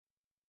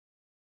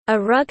A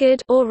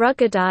rugged or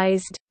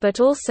ruggedized, but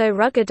also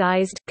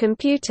ruggedized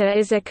computer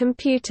is a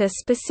computer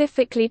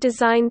specifically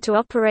designed to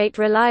operate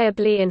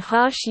reliably in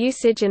harsh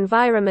usage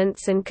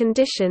environments and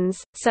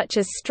conditions, such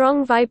as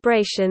strong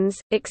vibrations,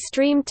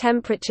 extreme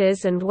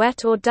temperatures and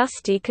wet or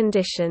dusty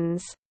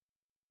conditions.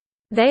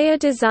 They are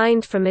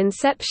designed from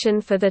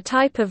inception for the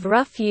type of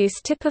rough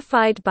use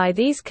typified by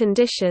these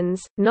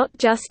conditions, not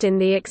just in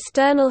the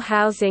external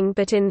housing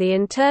but in the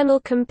internal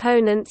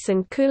components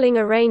and cooling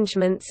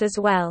arrangements as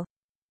well.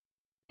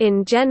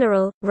 In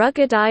general,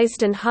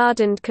 ruggedized and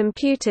hardened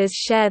computers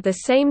share the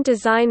same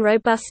design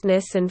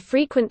robustness, and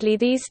frequently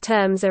these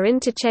terms are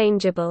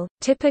interchangeable.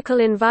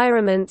 Typical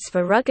environments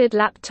for rugged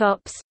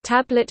laptops,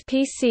 tablet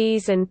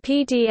PCs, and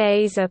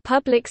PDAs are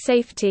public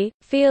safety,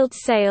 field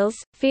sales,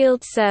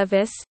 field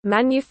service,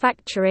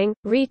 manufacturing,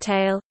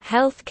 retail,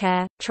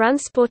 healthcare,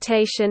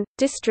 transportation,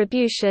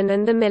 distribution,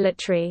 and the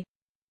military.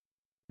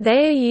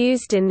 They are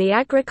used in the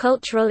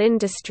agricultural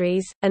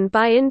industries, and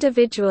by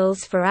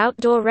individuals for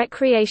outdoor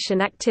recreation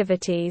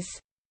activities.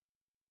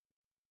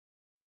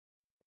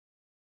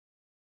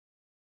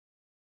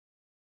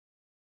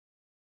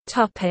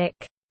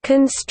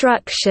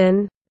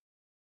 Construction.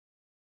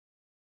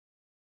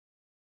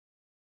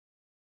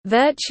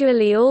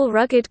 Virtually all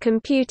rugged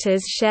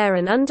computers share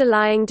an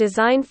underlying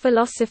design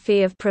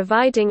philosophy of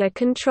providing a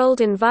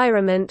controlled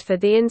environment for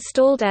the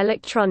installed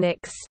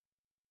electronics.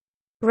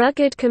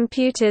 Rugged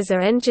computers are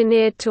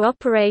engineered to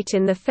operate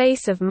in the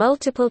face of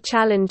multiple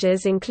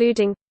challenges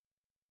including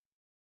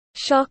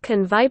shock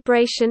and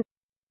vibration,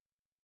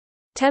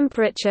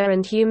 temperature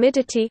and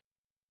humidity,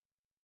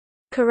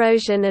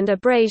 corrosion and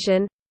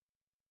abrasion,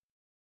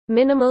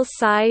 minimal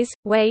size,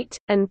 weight,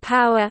 and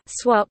power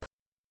swap,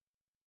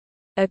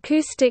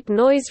 acoustic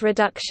noise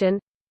reduction,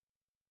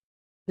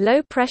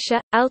 low pressure,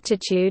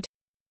 altitude,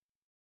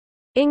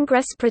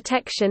 ingress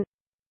protection,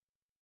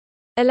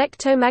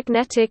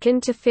 electromagnetic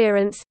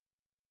interference.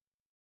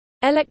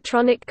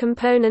 Electronic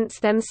components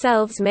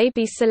themselves may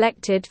be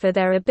selected for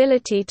their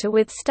ability to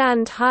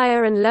withstand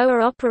higher and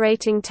lower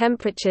operating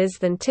temperatures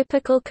than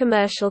typical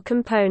commercial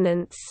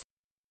components.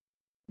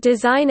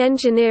 Design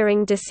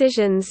engineering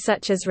decisions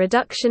such as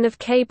reduction of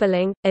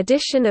cabling,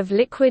 addition of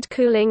liquid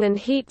cooling and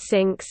heat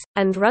sinks,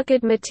 and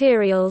rugged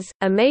materials,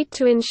 are made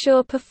to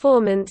ensure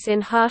performance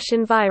in harsh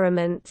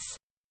environments.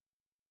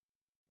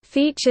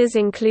 Features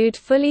include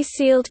fully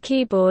sealed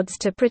keyboards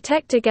to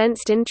protect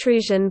against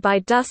intrusion by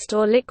dust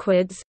or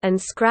liquids,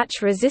 and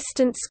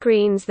scratch-resistant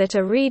screens that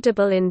are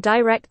readable in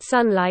direct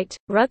sunlight.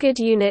 Rugged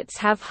units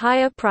have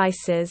higher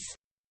prices.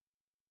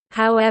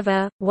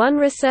 However, one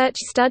research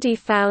study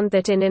found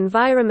that in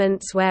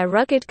environments where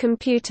rugged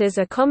computers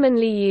are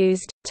commonly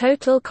used,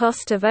 total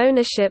cost of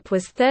ownership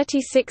was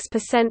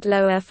 36%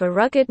 lower for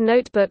rugged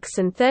notebooks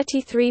and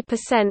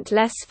 33%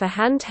 less for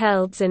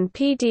handhelds and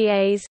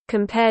PDAs,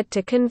 compared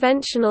to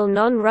conventional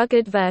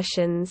non-rugged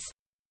versions.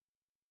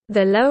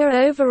 The lower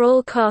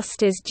overall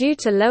cost is due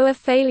to lower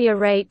failure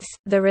rates,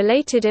 the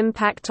related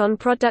impact on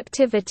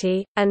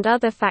productivity, and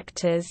other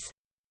factors.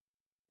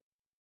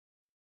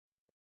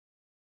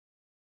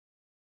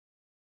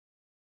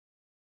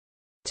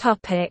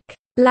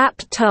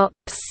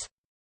 Laptops.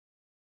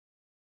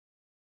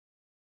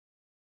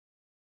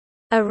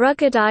 A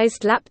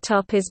ruggedized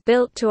laptop is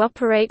built to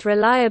operate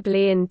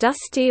reliably in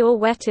dusty or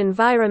wet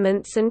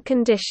environments and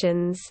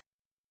conditions.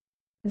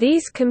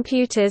 These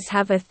computers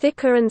have a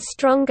thicker and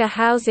stronger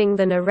housing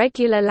than a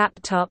regular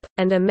laptop,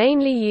 and are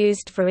mainly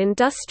used for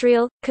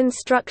industrial,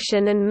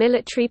 construction and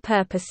military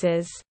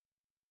purposes.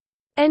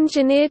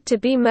 Engineered to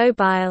be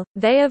mobile,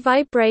 they are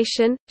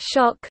vibration,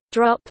 shock,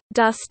 drop,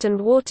 dust and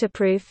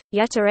waterproof,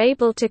 yet are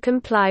able to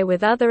comply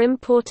with other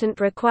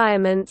important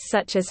requirements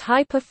such as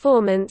high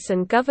performance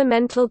and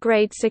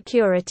governmental-grade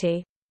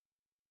security.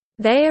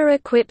 They are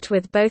equipped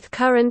with both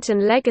current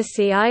and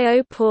legacy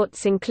I/O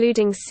ports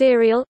including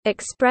serial,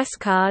 express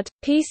card,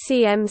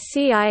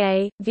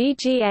 PCMCIA,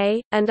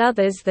 VGA, and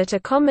others that are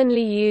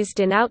commonly used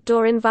in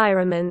outdoor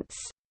environments.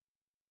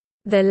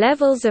 The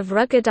levels of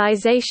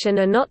ruggedization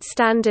are not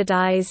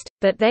standardized,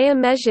 but they are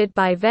measured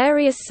by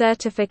various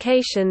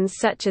certifications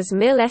such as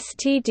MIL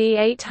STD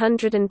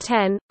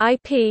 810,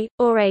 IP,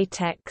 or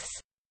ATEX.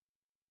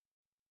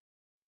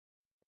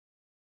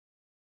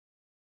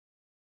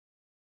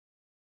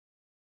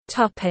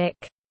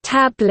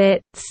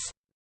 Tablets.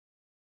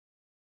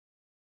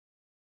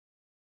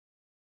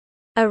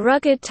 A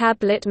rugged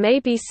tablet may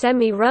be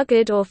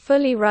semi-rugged or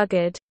fully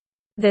rugged.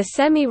 The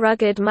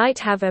semi-rugged might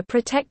have a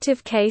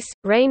protective case,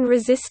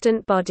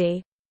 rain-resistant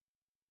body.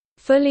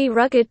 Fully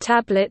rugged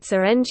tablets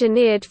are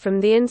engineered from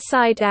the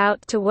inside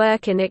out to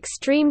work in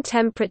extreme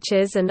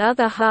temperatures and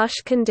other harsh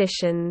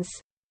conditions.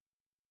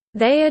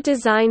 They are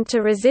designed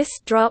to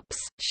resist drops,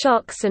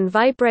 shocks and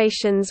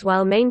vibrations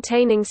while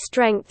maintaining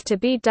strength to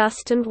be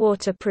dust and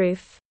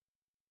waterproof.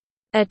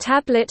 A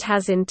tablet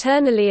has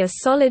internally a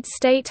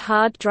solid-state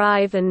hard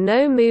drive and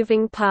no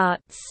moving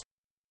parts.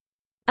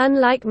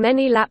 Unlike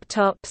many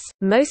laptops,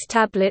 most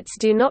tablets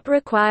do not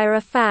require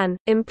a fan,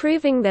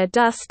 improving their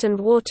dust and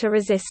water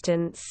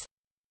resistance.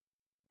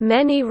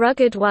 Many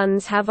rugged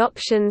ones have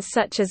options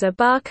such as a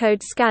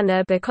barcode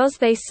scanner because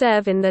they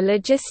serve in the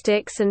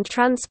logistics and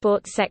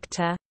transport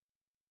sector.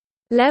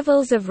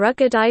 Levels of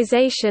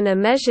ruggedization are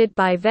measured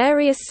by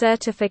various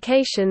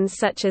certifications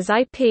such as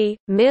IP,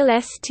 MIL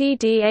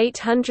STD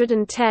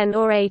 810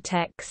 or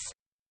ATEX.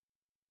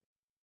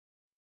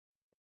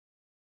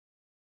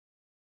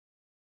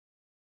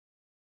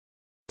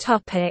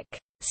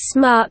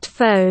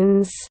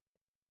 Smartphones.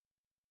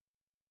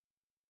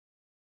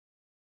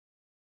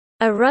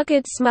 A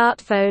rugged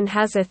smartphone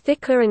has a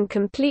thicker and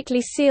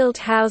completely sealed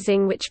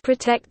housing which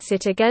protects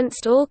it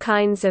against all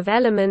kinds of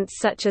elements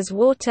such as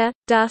water,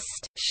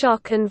 dust,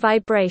 shock and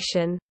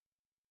vibration.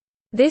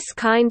 This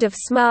kind of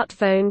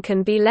smartphone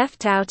can be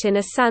left out in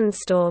a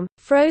sandstorm,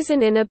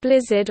 frozen in a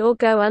blizzard or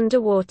go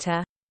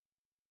underwater.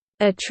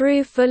 A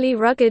true fully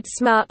rugged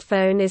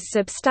smartphone is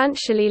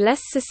substantially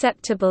less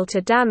susceptible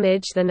to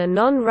damage than a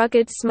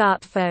non-rugged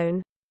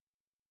smartphone.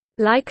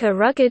 Like a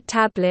rugged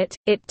tablet,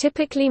 it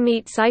typically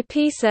meets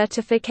IP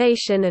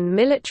certification and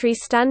military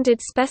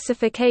standard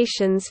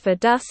specifications for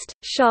dust,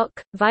 shock,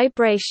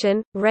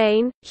 vibration,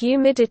 rain,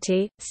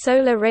 humidity,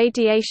 solar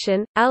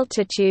radiation,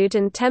 altitude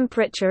and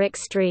temperature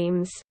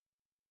extremes.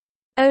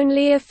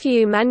 Only a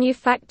few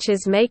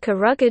manufacturers make a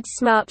rugged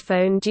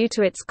smartphone due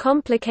to its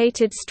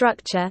complicated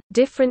structure,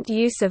 different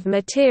use of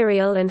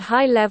material and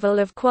high level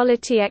of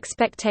quality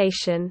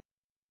expectation.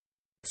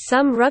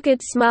 Some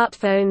rugged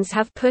smartphones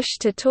have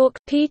push-to-talk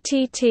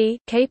 (PTT)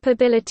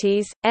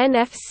 capabilities,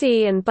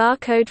 NFC and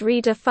barcode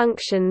reader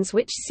functions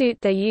which suit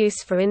their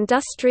use for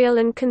industrial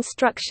and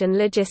construction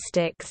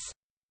logistics.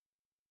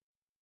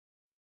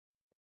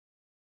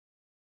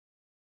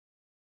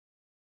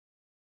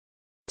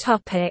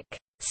 Topic: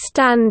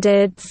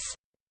 Standards.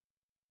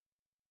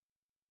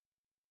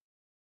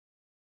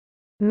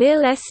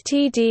 MIL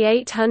STD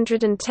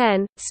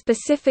 810,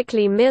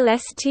 specifically MIL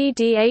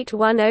STD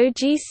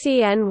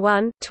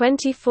 810GCN1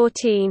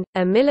 2014,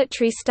 a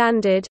military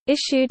standard,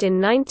 issued in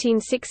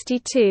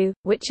 1962,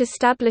 which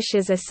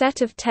establishes a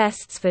set of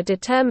tests for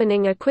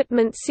determining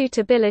equipment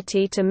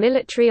suitability to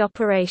military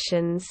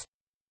operations.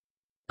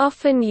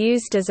 Often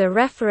used as a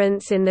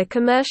reference in the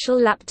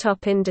commercial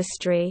laptop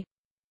industry.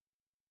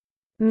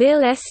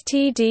 MIL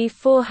STD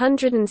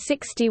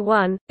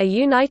 461, a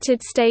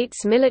United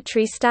States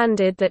military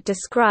standard that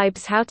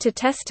describes how to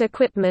test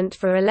equipment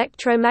for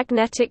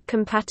electromagnetic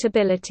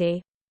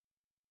compatibility.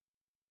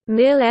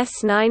 MIL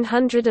S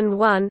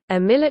 901, a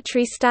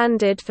military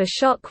standard for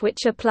shock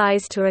which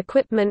applies to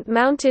equipment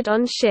mounted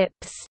on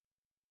ships.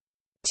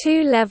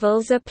 Two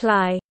levels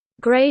apply.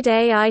 Grade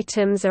A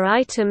items are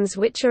items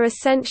which are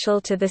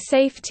essential to the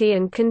safety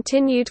and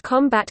continued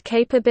combat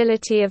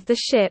capability of the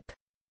ship.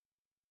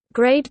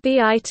 Grade B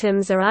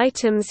items are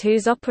items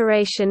whose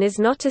operation is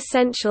not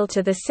essential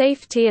to the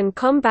safety and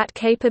combat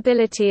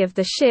capability of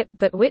the ship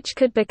but which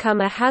could become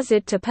a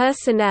hazard to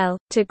personnel,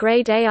 to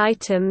Grade A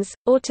items,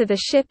 or to the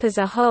ship as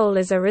a whole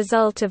as a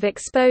result of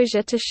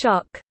exposure to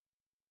shock.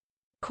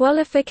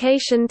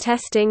 Qualification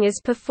testing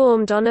is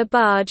performed on a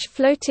barge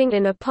floating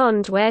in a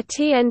pond where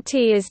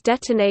TNT is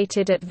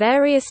detonated at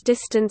various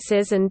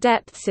distances and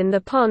depths in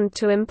the pond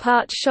to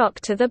impart shock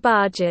to the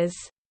barges.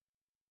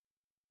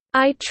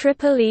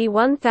 IEEE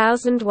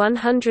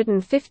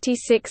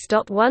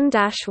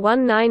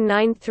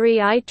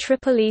 1156.1-1993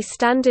 IEEE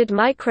Standard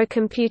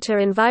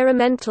Microcomputer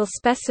Environmental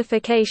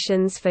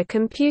Specifications for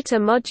Computer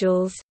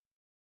Modules.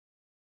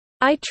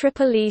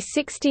 IEEE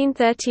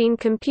 1613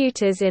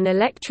 Computers in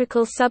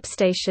electrical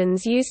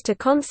substations used to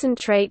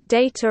concentrate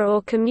data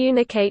or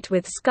communicate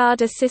with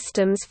SCADA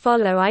systems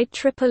follow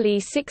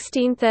IEEE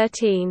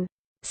 1613.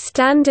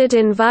 Standard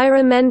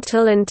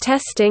environmental and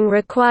testing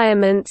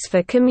requirements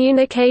for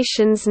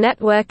communications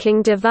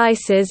networking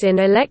devices in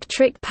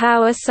electric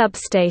power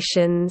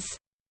substations.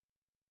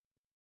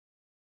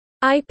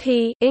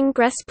 IP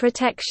ingress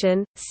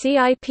protection, see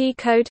IP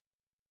code.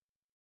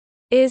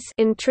 IS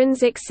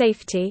intrinsic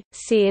safety,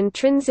 see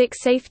intrinsic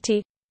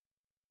safety.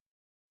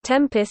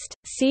 Tempest,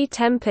 see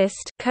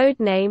Tempest code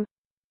name.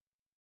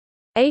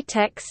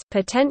 ATEX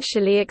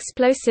potentially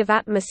explosive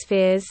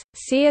atmospheres,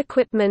 see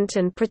equipment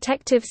and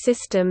protective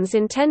systems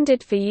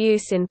intended for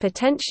use in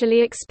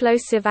potentially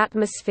explosive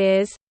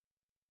atmospheres.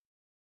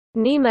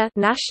 NEMA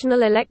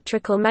National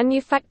Electrical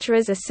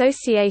Manufacturers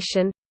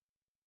Association.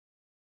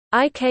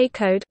 IK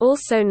code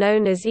also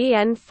known as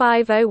EN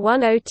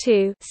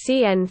 50102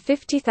 CN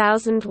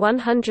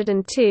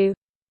 50102.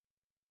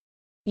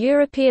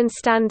 European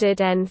Standard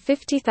N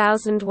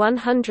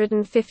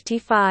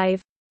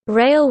 50155.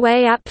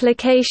 Railway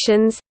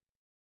applications.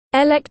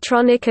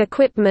 Electronic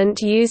equipment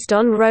used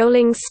on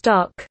rolling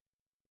stock.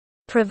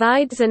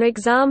 Provides an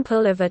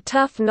example of a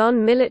tough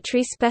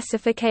non-military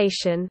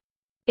specification.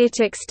 It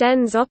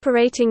extends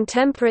operating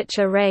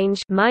temperature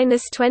range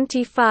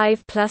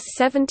 -25 +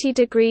 70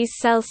 degrees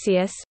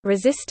Celsius,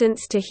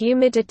 resistance to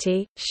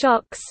humidity,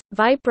 shocks,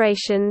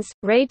 vibrations,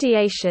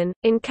 radiation,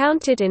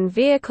 encountered in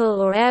vehicle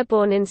or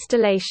airborne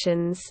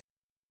installations.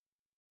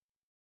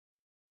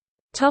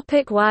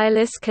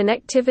 Wireless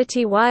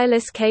connectivity.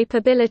 Wireless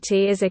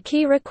capability is a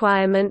key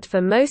requirement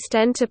for most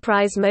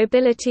enterprise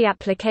mobility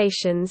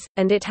applications,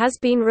 and it has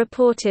been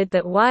reported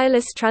that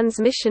wireless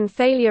transmission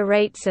failure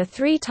rates are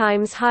 3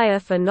 times higher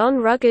for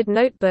non-rugged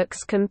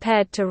notebooks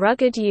compared to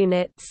rugged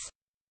units.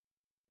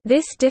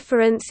 This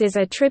difference is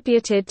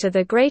attributed to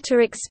the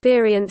greater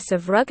experience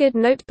of rugged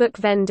notebook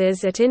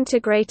vendors at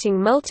integrating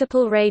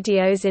multiple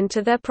radios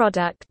into their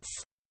products.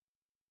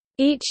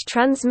 Each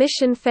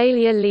transmission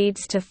failure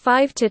leads to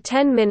 5 to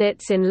 10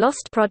 minutes in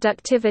lost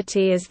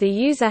productivity as the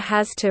user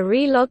has to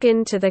re-log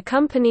into the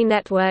company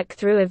network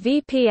through a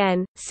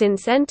VPN.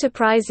 Since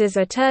enterprises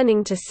are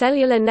turning to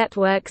cellular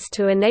networks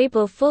to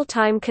enable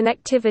full-time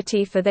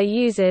connectivity for their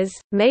users,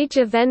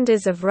 major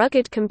vendors of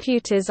rugged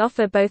computers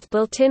offer both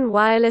built-in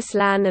wireless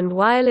LAN and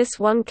wireless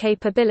WAN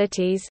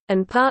capabilities,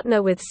 and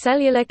partner with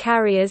cellular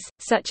carriers,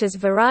 such as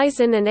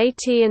Verizon and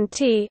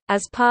AT&T,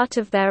 as part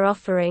of their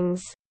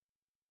offerings.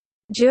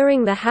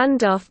 During the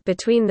handoff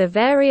between the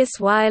various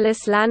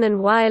wireless LAN and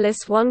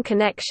wireless WAN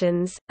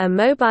connections, a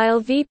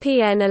mobile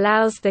VPN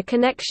allows the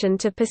connection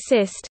to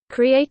persist,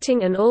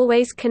 creating an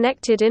always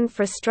connected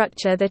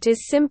infrastructure that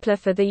is simpler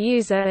for the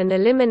user and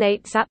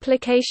eliminates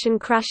application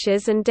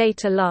crashes and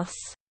data loss.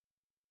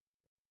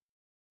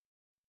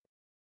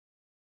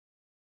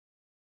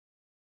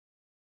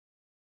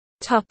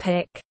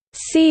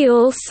 See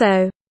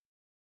also: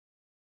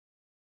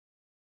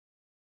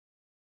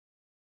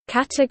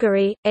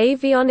 Category: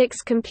 Avionics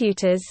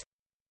computers.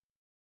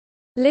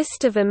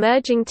 List of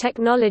emerging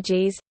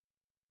technologies.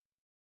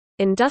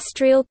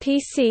 Industrial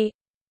PC,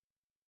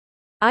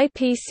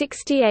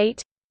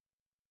 IP68,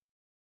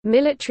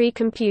 military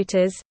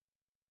computers,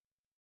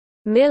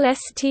 MIL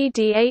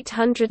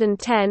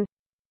STD810,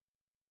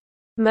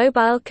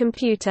 mobile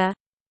computer,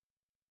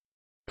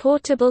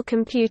 portable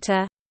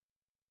computer,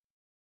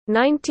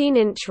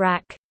 19-inch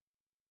rack.